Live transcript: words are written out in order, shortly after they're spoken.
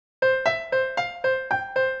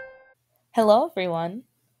Hello everyone!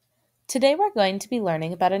 Today we're going to be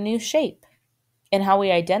learning about a new shape, and how we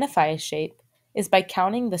identify a shape is by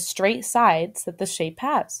counting the straight sides that the shape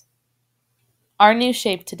has. Our new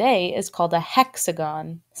shape today is called a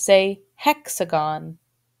hexagon. Say hexagon.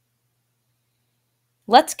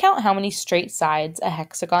 Let's count how many straight sides a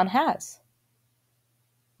hexagon has.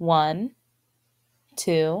 1,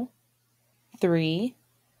 2, 3,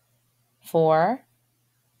 4,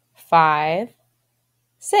 5,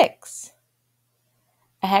 6.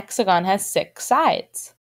 A hexagon has 6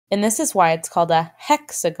 sides. And this is why it's called a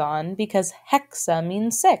hexagon, because hexa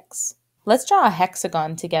means 6. Let's draw a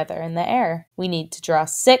hexagon together in the air. We need to draw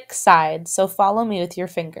 6 sides, so follow me with your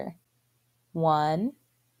finger. 1,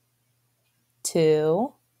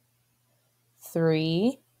 2,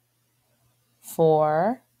 3,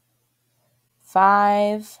 4,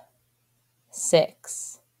 5,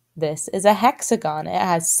 6. This is a hexagon. It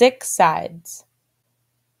has 6 sides.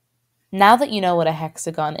 Now that you know what a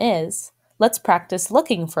hexagon is, let's practice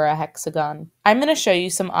looking for a hexagon. I'm going to show you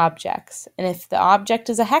some objects, and if the object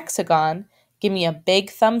is a hexagon, give me a big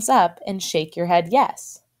thumbs up and shake your head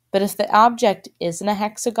yes. But if the object isn't a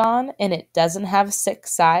hexagon and it doesn't have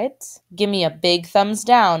 6 sides, give me a big thumbs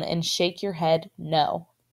down and shake your head no.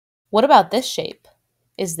 What about this shape?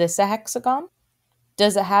 Is this a hexagon?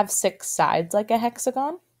 Does it have 6 sides like a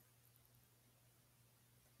hexagon?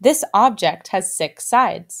 This object has 6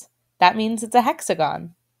 sides. That means it's a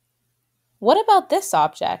hexagon. What about this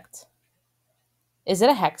object? Is it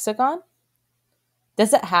a hexagon?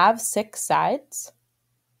 Does it have 6 sides?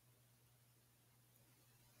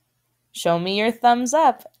 Show me your thumbs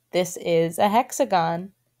up. This is a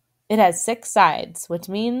hexagon. It has 6 sides, which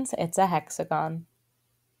means it's a hexagon.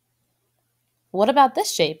 What about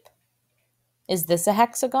this shape? Is this a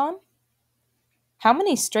hexagon? How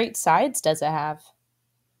many straight sides does it have?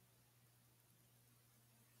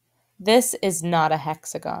 This is not a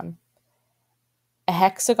hexagon. A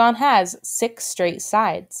hexagon has 6 straight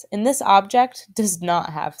sides, and this object does not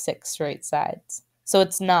have 6 straight sides, so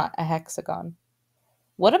it's not a hexagon.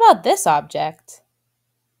 What about this object?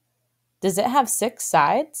 Does it have 6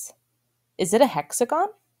 sides? Is it a hexagon?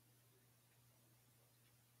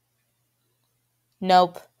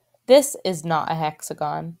 Nope, this is not a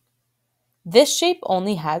hexagon. This shape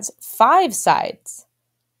only has 5 sides,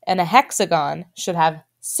 and a hexagon should have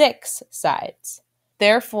 6 sides.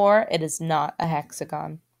 Therefore, it is not a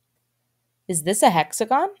hexagon. Is this a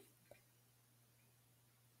hexagon?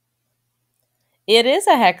 It is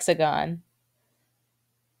a hexagon.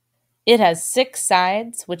 It has 6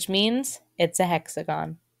 sides, which means it's a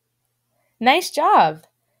hexagon. Nice job!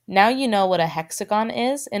 Now you know what a hexagon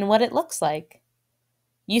is and what it looks like.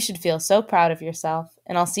 You should feel so proud of yourself,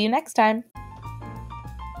 and I'll see you next time.